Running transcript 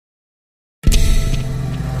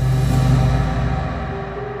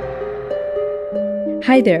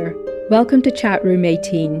Hi there. Welcome to Chatroom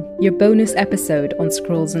 18, your bonus episode on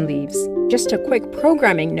Scrolls and Leaves. Just a quick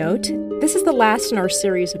programming note. This is the last in our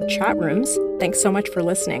series of chat rooms. Thanks so much for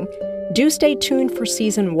listening. Do stay tuned for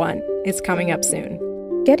Season 1. It's coming up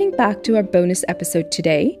soon. Getting back to our bonus episode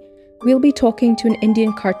today, we'll be talking to an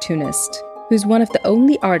Indian cartoonist who's one of the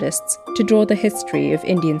only artists to draw the history of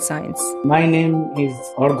Indian science. My name is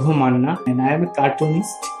Arghya Manna and I am a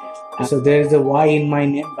cartoonist. So there is a Y in my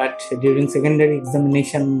name, but during secondary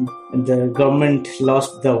examination, the government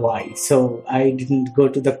lost the Y. So I didn't go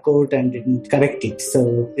to the court and didn't correct it.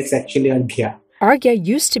 So it's actually Arghya. Arghya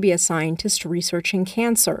used to be a scientist researching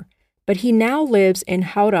cancer, but he now lives in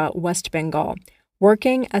Howrah, West Bengal,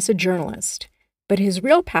 working as a journalist. But his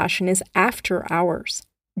real passion is after hours,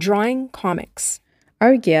 drawing comics.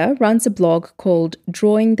 Arghya runs a blog called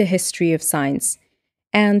Drawing the History of Science,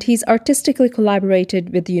 and he's artistically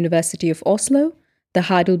collaborated with the University of Oslo, the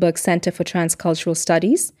Heidelberg Center for Transcultural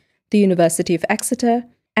Studies, the University of Exeter,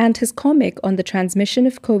 and his comic on the transmission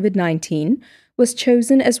of COVID-19 was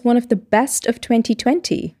chosen as one of the best of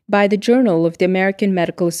 2020 by the Journal of the American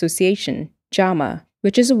Medical Association, JAMA,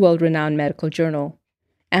 which is a world-renowned medical journal.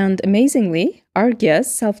 And amazingly,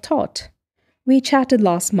 Arghya's self-taught. We chatted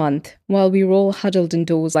last month while we were all huddled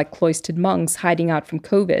indoors like cloistered monks hiding out from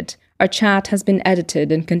COVID. Our chat has been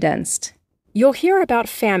edited and condensed. You'll hear about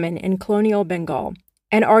famine in colonial Bengal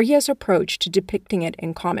and Arghya's approach to depicting it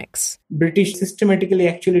in comics. British systematically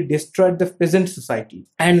actually destroyed the peasant society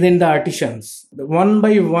and then the artisans. One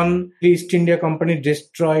by one, the East India Company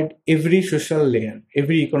destroyed every social layer,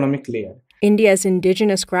 every economic layer. India's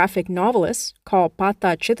indigenous graphic novelists, called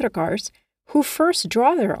Pata-chitrakars, who first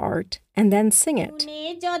draw their art and then sing it.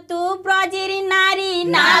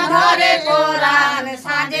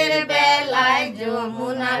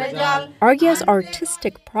 Arghya's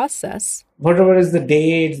artistic process. Whatever is the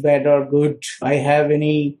day, it's bad or good, I have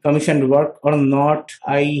any commissioned work or not,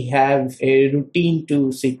 I have a routine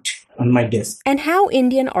to sit on my desk. And how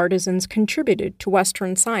Indian artisans contributed to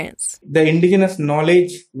Western science. The indigenous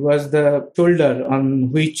knowledge was the shoulder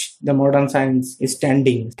on which the modern science is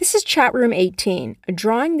standing. This is Chatroom 18,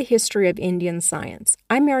 Drawing the History of Indian Science.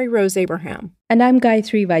 I'm Mary Rose Abraham. And I'm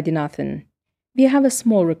Gayathri Vaidyanathan. We have a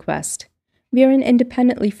small request. We are an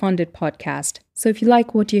independently funded podcast, so if you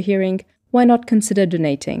like what you're hearing, why not consider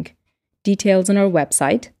donating? Details on our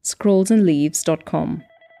website, scrollsandleaves.com.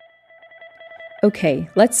 Okay,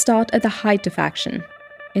 let's start at the height of action.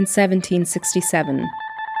 In 1767,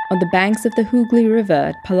 on the banks of the Hooghly River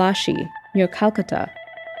at Palashi, near Calcutta,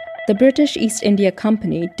 the British East India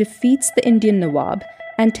Company defeats the Indian Nawab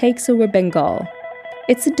and takes over Bengal.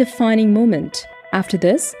 It's a defining moment. After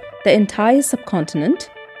this, the entire subcontinent,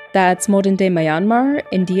 that's modern-day Myanmar,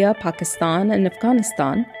 India, Pakistan, and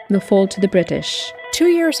Afghanistan, will fall to the British. 2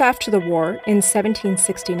 years after the war, in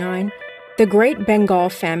 1769, the Great Bengal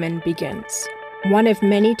Famine begins. One of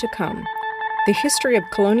many to come. The history of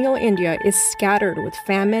colonial India is scattered with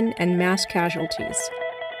famine and mass casualties.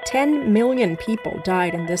 10 million people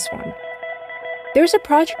died in this one. There's a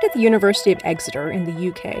project at the University of Exeter in the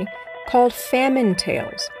UK called Famine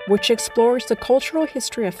Tales, which explores the cultural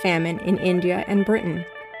history of famine in India and Britain.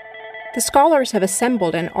 The scholars have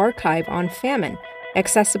assembled an archive on famine,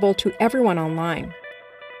 accessible to everyone online.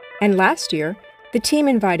 And last year, the team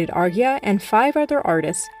invited Arghya and 5 other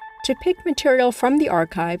artists to pick material from the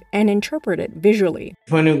archive and interpret it visually.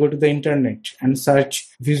 When you go to the internet and search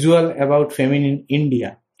visual about famine in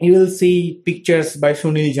India, you will see pictures by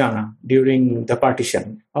Sunil Jana during the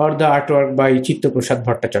partition, or the artwork by Chitta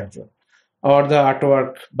Bhattacharya, or the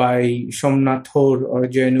artwork by Somnath Hor or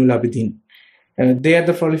Jainul Abidin. They are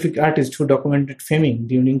the prolific artists who documented famine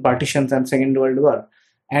during partitions and Second World War.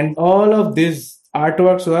 And all of these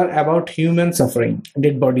artworks were about human suffering,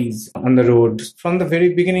 dead bodies on the road. From the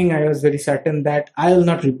very beginning, I was very certain that I will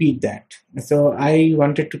not repeat that. So I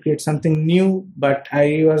wanted to create something new, but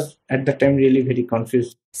I was at the time really very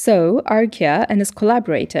confused. So Arghya and his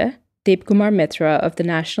collaborator, Deep Kumar Mitra of the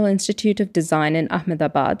National Institute of Design in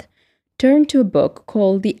Ahmedabad, turned to a book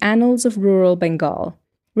called The Annals of Rural Bengal,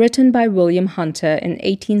 written by William Hunter in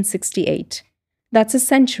 1868. That's a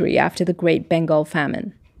century after the Great Bengal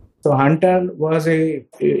Famine. So Hunter was a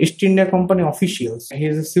East India Company official. He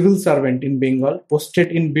is a civil servant in Bengal,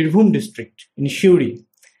 posted in Birbhum district in Shuri.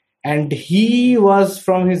 And he was,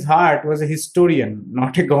 from his heart, was a historian,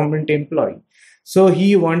 not a government employee. So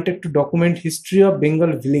he wanted to document history of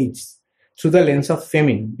Bengal village through the lens of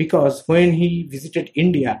famine, because when he visited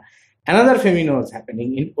India, another famine was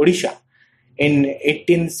happening in Odisha. In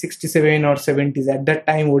 1867 or 70s, at that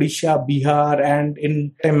time, Odisha, Bihar, and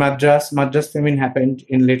in Madras famine happened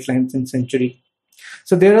in late 19th century.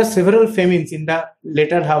 So there are several famines in the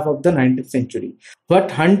later half of the 19th century.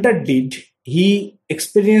 What Hunter did, he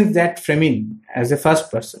experienced that famine as a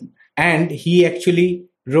first person, and he actually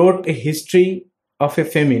wrote a history of a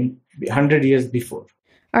famine 100 years before.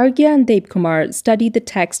 Arghya and Debkumar studied the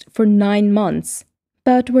text for 9 months,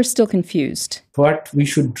 but were still confused. What we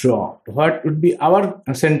should draw, what would be our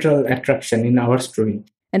central attraction in our story.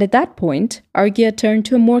 And at that point, Arghya turned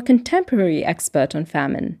to a more contemporary expert on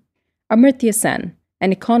famine, Amartya Sen,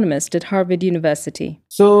 an economist at Harvard University.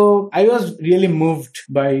 So I was really moved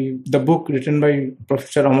by the book written by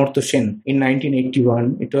Professor Amartya Sen in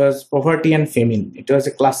 1981. It was Poverty and Famine. It was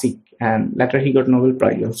a classic, and later he got Nobel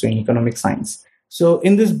Prize also in economic science. So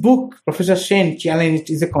in this book, Professor Sen challenged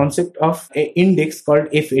is a concept of an index called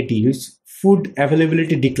FAD, which is Food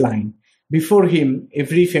Availability Decline. Before him,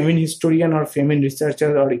 every famine historian or famine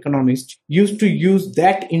researcher or economist used to use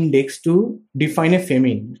that index to define a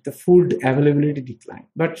famine, the food availability decline.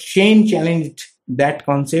 But Sen challenged that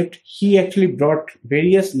concept. He actually brought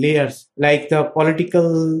various layers like the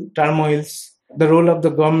political turmoils, the role of the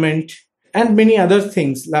government, and many other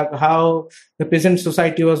things, like how the peasant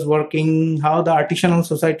society was working, how the artisanal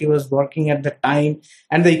society was working at the time,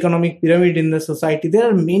 and the economic pyramid in the society. There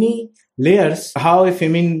are many layers how a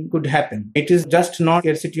famine could happen. It is just not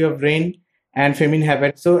scarcity of rain and famine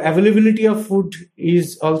happen. So availability of food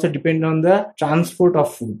is also depend on the transport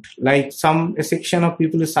of food. Like a section of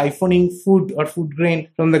people is siphoning food or food grain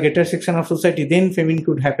from the greater section of society, then famine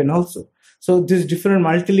could happen also. So this different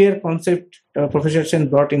multi-layer concept Professor Sen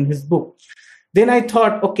brought in his book. Then I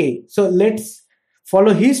thought, okay, so let's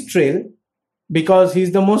follow his trail because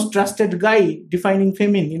he's the most trusted guy defining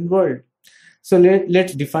famine in the world. So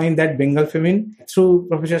let's define that Bengal famine through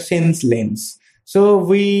Professor Sen's lens. So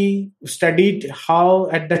we studied how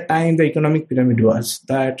at the time the economic pyramid was,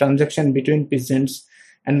 the transaction between peasants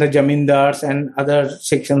and the jamindars and other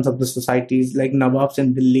sections of the societies like Nawabs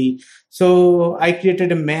in Delhi. So I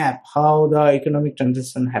created a map how the economic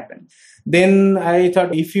transition happened. Then I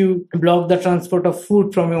thought if you block the transport of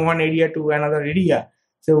food from one area to another area,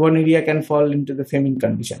 so one area can fall into the famine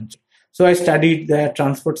conditions. So I studied the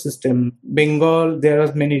transport system. Bengal, there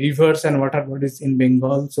was many rivers and water bodies in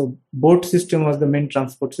Bengal. So boat system was the main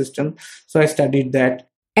transport system. So I studied that.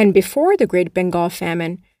 And before the Great Bengal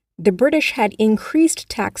Famine, the British had increased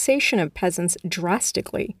taxation of peasants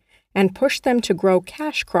drastically and pushed them to grow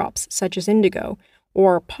cash crops such as indigo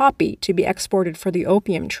or poppy to be exported for the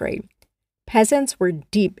opium trade. Peasants were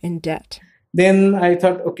deep in debt. Then I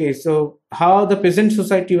thought, okay, so how the peasant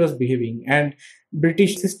society was behaving, and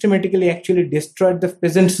British systematically actually destroyed the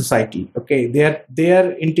peasant society. Okay,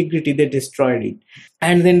 their integrity, they destroyed it.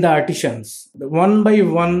 And then the artisans, one by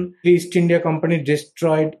one, the East India Company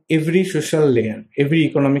destroyed every social layer, every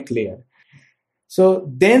economic layer.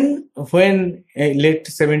 So then when late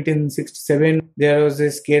 1767, there was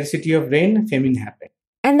a scarcity of rain, famine happened.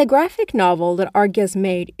 And the graphic novel that Arghya's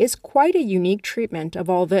made is quite a unique treatment of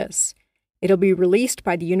all this. It'll be released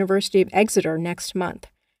by the University of Exeter next month.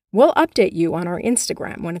 We'll update you on our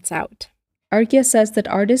Instagram when it's out. Arghya says that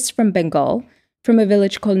artists from Bengal, from a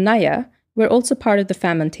village called Naya, were also part of the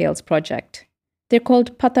Famine Tales project. They're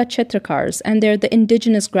called Pata-chitrakars, and they're the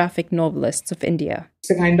indigenous graphic novelists of India. It's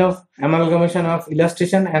a kind of amalgamation of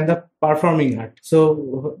illustration and the performing art.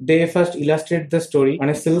 So they first illustrate the story on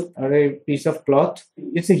a silk or a piece of cloth.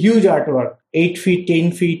 It's a huge artwork, 8 feet,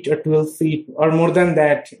 10 feet, or 12 feet, or more than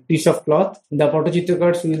that piece of cloth. The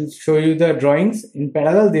Pata-chitrakars will show you the drawings. In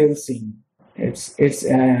parallel, they will sing. It's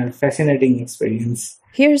a fascinating experience.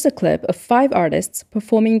 Here's a clip of 5 artists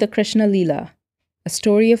performing the Krishna Leela, a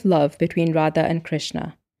story of love between Radha and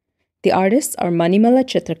Krishna. The artists are Manimala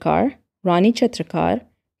Chitrakar, Rani Chitrakar,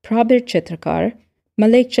 Prabir Chitrakar,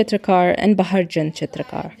 Malik Chitrakar, and Baharjan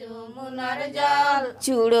Chitrakar.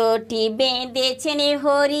 চূড়োটি বেঁধেছেন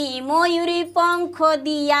Hari ময়ূরী পঙ্খ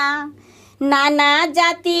দিয়া নানা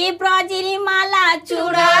জাতি ব্রজের মালা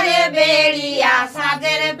চূড়ারে বেড়িয়া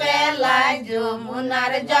সাজের বেলায়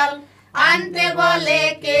যমুনার জল আনতে বলে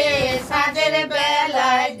কে সাজের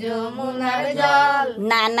বেলায় যমুনার জল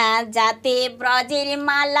নানা জাতি ব্রজের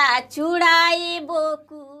মালা চূড়ায়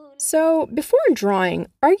বকুল. So, before drawing,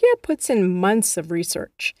 Arghya puts in months of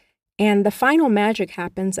research, and the final magic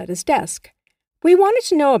happens at his desk. We wanted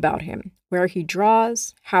to know about him, where he draws,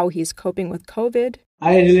 how he's coping with COVID.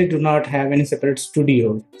 I really do not have any separate studio.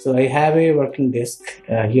 So I have a working desk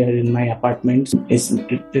here in my apartment. It's a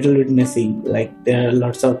little bit messy. Like there are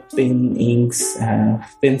lots of pen, inks,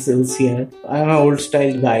 pencils here. I'm an old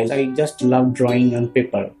style guy. I just love drawing on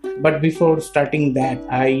paper. But before starting that,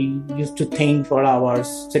 I used to think for hours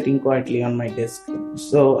sitting quietly on my desk.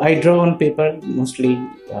 So I draw on paper, mostly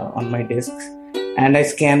on my desk. and I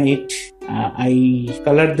scan it. I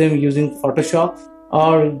color them using Photoshop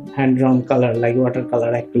or hand-drawn color like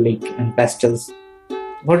watercolor, acrylic, and pastels.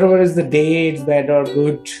 Whatever is the day, it's bad or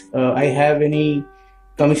good, I have any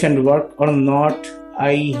commissioned work or not,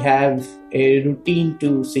 I have a routine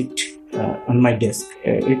to sit on my desk.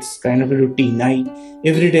 It's kind of a routine.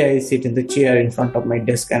 Every day I sit in the chair in front of my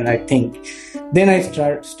desk and I think. Then I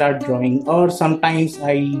start drawing, or sometimes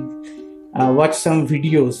I watch some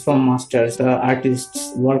videos from masters, the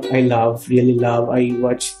artists' work I really love. I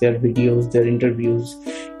watch their videos, their interviews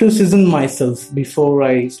to season myself before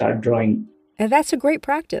I start drawing. And that's a great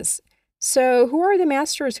practice. So who are the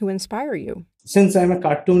masters who inspire you? Since I'm a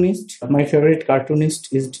cartoonist, my favorite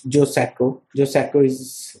cartoonist is Joe Sacco. Joe Sacco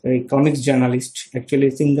is a comics journalist.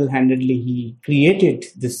 Actually, single-handedly, he created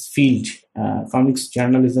this field. Comics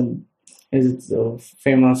journalism is a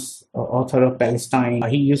famous author of Palestine.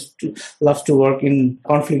 He loves to work in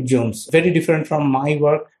conflict zones. Very different from my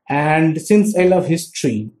work. And since I love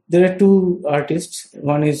history, there are two artists.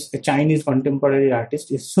 One is a Chinese contemporary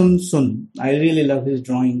artist, is Sun Sun. I really love his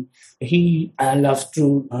drawing. He loves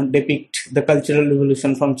to depict the cultural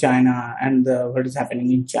revolution from China and what is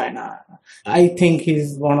happening in China. I think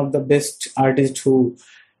he's one of the best artists who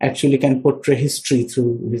actually can portray history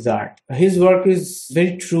through his art. His work is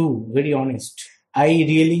very true, very honest. I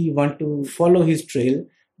really want to follow his trail,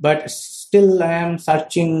 but still I am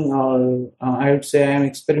searching, or I would say I am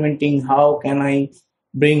experimenting. How can I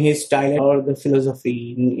bring his style or the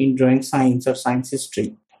philosophy in drawing science or science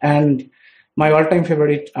history? And my all-time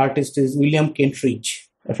favorite artist is William Kentridge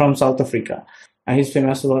from South Africa. His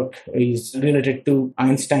famous work is related to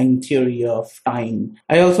Einstein's theory of time.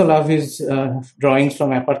 I also love his drawings from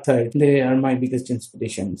apartheid. They are my biggest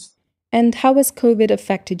inspirations. And how has COVID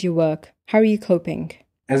affected your work? How are you coping?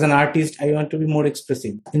 As an artist, I want to be more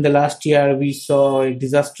expressive. In the last year, we saw a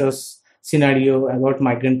disastrous scenario about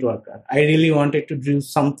migrant workers. I really wanted to do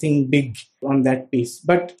something big on that piece,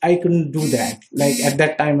 but I couldn't do that. Like at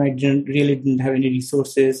that time, I didn't have any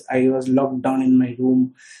resources. I was locked down in my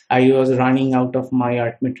room. I was running out of my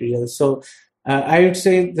art materials. So I would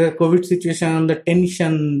say the COVID situation, the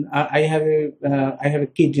tension. I have a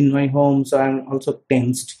kid in my home, so I'm also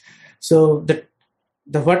tensed. So the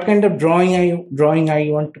what kind of drawing I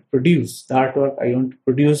want to produce, the artwork I want to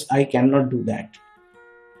produce, I cannot do that.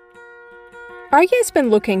 Arghya has been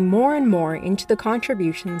looking more and more into the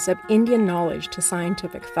contributions of Indian knowledge to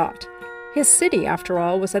scientific thought. His city, after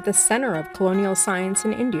all, was at the center of colonial science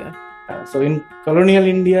in India. So in colonial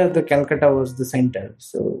India, the Calcutta was the center.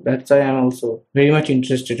 So that's why I'm also very much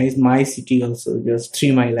interested. It's my city also, just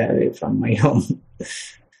 3 miles away from my home.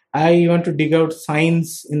 I want to dig out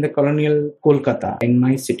science in the colonial Kolkata, in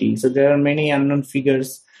my city. So there are many unknown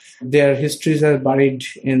figures. Their histories are buried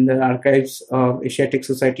in the archives of Asiatic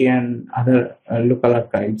Society and other local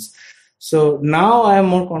archives. So now I am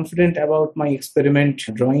more confident about my experiment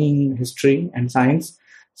drawing history and science.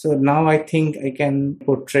 So now I think I can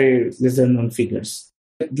portray lesser known figures.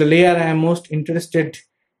 The layer I am most interested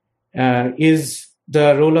is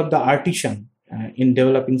the role of the artisan in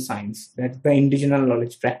developing science. That's the indigenous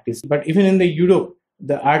knowledge practice. But even in the Europe,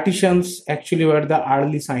 the artisans actually were the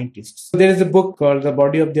early scientists. So there is a book called The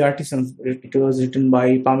Body of the Artisans. It was written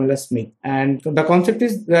by Pamela Smith. And the concept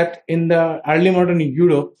is that in the early modern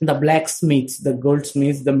Europe, the blacksmiths, the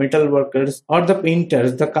goldsmiths, the metal workers, or the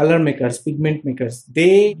painters, the color makers, pigment makers,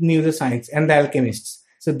 they knew the science, and the alchemists.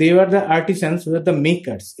 So they were the artisans who were the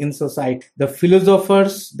makers in society. The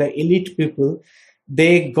philosophers, the elite people,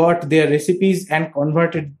 they got their recipes and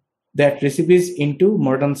converted that recipes into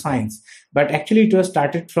modern science. But actually it was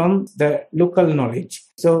started from the local knowledge.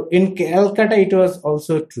 So in Calcutta, it was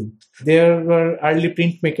also true. There were early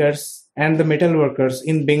printmakers and the metal workers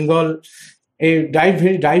in Bengal, a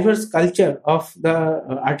very diverse culture of the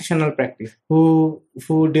artisanal practice, who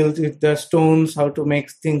dealt with the stones, how to make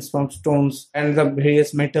things from stones and the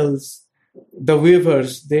various metals. The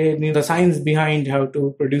weavers, they knew the science behind how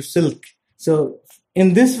to produce silk. So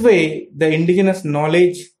in this way, the indigenous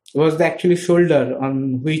knowledge was the actually shoulder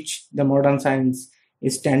on which the modern science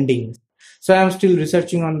is standing. So I'm still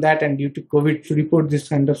researching on that, and due to COVID, to report this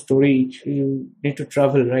kind of story, you need to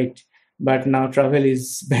travel, right? But now travel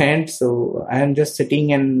is banned, so I am just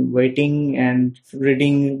sitting and waiting and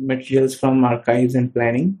reading materials from archives and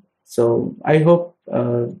planning. So I hope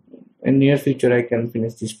in near future I can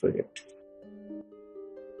finish this project.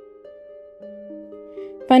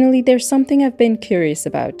 Finally, there's something I've been curious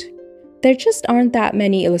about. There just aren't that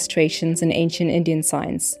many illustrations in ancient Indian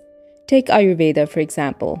science. Take Ayurveda, for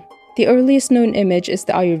example. The earliest known image is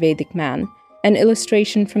the Ayurvedic man, an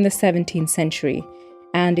illustration from the 17th century.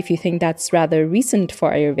 And if you think that's rather recent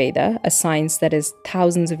for Ayurveda, a science that is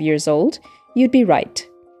thousands of years old, you'd be right.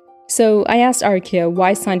 So I asked Arghya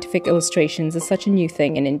why scientific illustrations is such a new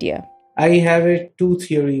thing in India. I have two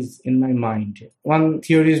theories in my mind. One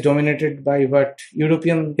theory is dominated by what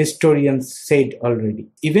European historians said already.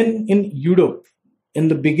 Even in Europe, in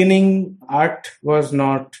the beginning, art was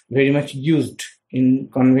not very much used in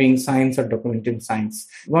conveying science or documenting science.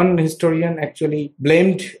 One historian actually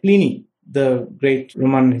blamed Pliny, the great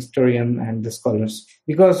Roman historian and the scholars,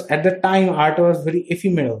 because at the time art was very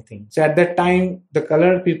ephemeral thing. So at that time, the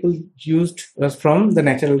color people used was from the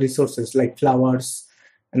natural resources like flowers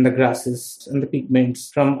and the grasses and the pigments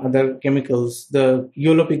from other chemicals, the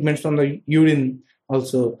yellow pigments from the urine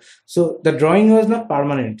also. So the drawing was not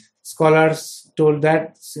permanent. Scholars told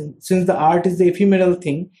that since the art is the ephemeral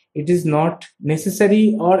thing, it is not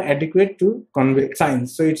necessary or adequate to convey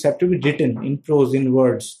science. So it's have to be written in prose, in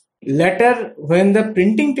words. Later, when the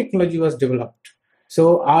printing technology was developed,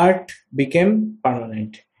 so art became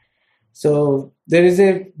permanent. So there is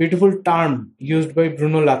a beautiful term used by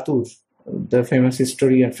Bruno Latour, the famous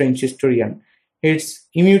historian, French historian. It's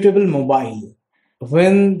immutable mobile.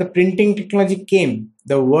 When the printing technology came,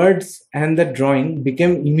 the words and the drawing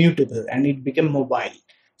became immutable and it became mobile.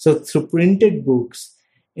 So through printed books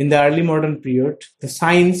in the early modern period, the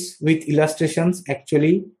science with illustrations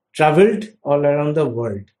actually traveled all around the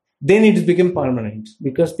world. Then it became permanent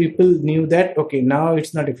because people knew that, okay, now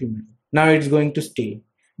it's not ephemeral. Now it's going to stay.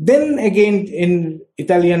 Then again, in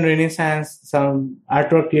Italian Renaissance, some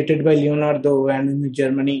artwork created by Leonardo, and in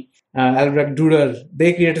Germany, Albrecht Dürer,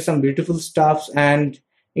 they created some beautiful stuffs and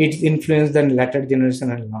it influenced the latter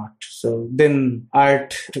generation a lot. So then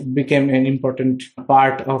art became an important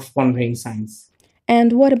part of conveying science.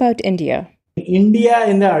 And what about India? In India,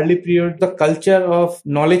 in the early period, the culture of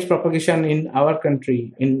knowledge propagation in our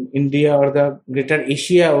country, in India or the greater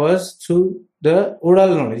Asia, was through the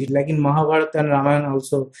oral knowledge. Like in Mahabharata and Ramayana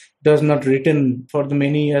also, it was not written for the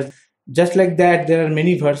many years. Just like that, there are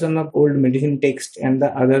many versions of old medicine text and the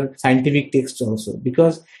other scientific texts also.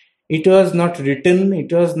 Because it was not written,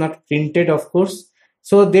 it was not printed, of course.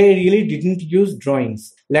 So they really didn't use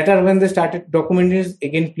drawings. Later, when they started documenting,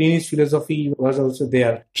 again, Pliny's philosophy was also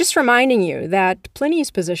there. Just reminding you that Pliny's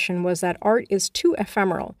position was that art is too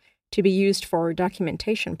ephemeral to be used for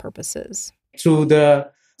documentation purposes. Through the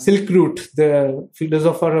Silk Route, the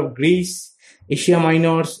philosopher of Greece, Asia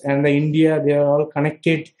Minor, and the India, they are all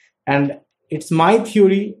connected. And it's my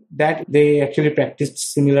theory that they actually practiced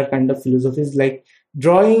similar kind of philosophies. Like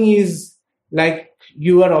drawing is like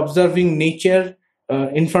you are observing nature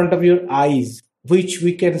in front of your eyes, which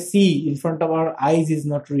we can see in front of our eyes is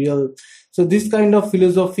not real. So this kind of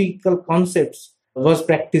philosophical concepts was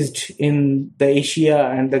practiced in the Asia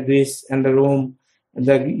and the Greece and the Rome, and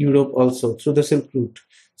the Europe also through the Silk Route.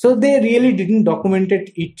 So they really didn't document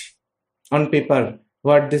it on paper,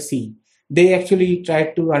 what they see. They actually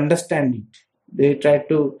tried to understand it. They tried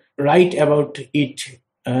to write about it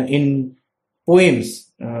in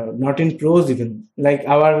poems, not in prose even, like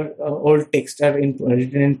our old texts are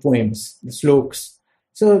written in poems, the slokas.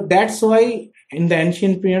 So that's why in the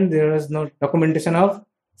ancient period there was no documentation of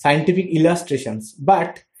scientific illustrations.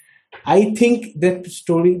 But I think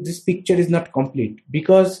this picture is not complete,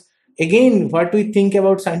 because again, what we think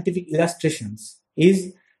about scientific illustrations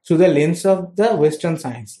is through the lens of the Western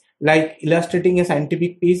science, like illustrating a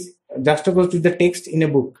scientific piece juxtaposed with the text in a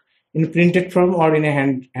book, in printed form or in a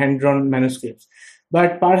hand-drawn manuscripts.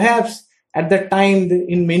 But perhaps at that time,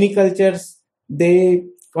 in many cultures, they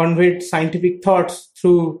conveyed scientific thoughts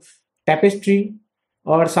through tapestry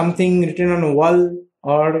or something written on a wall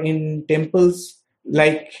or in temples.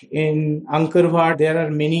 Like in Angkor Wat, there are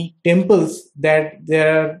many temples that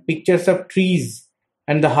there are pictures of trees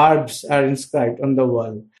and the herbs are inscribed on the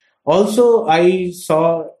wall. Also, I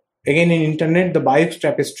saw again in internet the Bayeux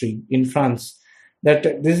tapestry in France.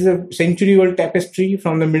 That this is a century-old tapestry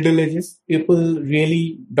from the Middle Ages. People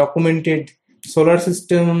really documented solar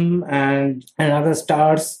system and other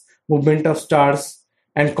stars, movement of stars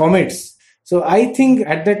and comets. So I think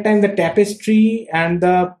at that time, the tapestry and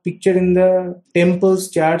the picture in the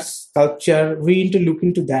temples, church, sculpture, we need to look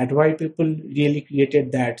into that, why people really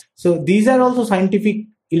created that. So these are also scientific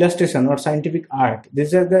illustration or scientific art.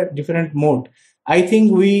 These are the different mode. I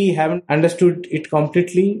think we haven't understood it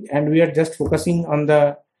completely and we are just focusing on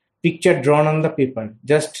the picture drawn on the paper,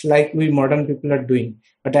 just like we modern people are doing.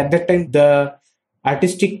 But at that time, the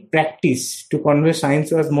artistic practice to convey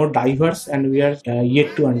science was more diverse and we are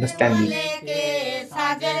yet to understand it.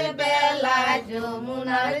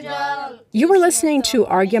 You were listening to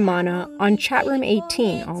Arghya Manna on Chatroom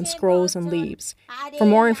 18 on Scrolls and Leaves. For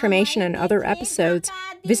more information and other episodes,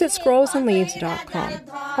 visit scrollsandleaves.com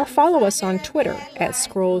or follow us on Twitter at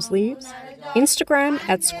scrollsleaves, Instagram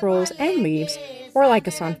at scrollsandleaves, or like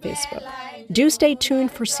us on Facebook. Do stay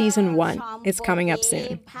tuned for Season 1. It's coming up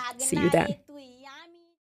soon. See you then.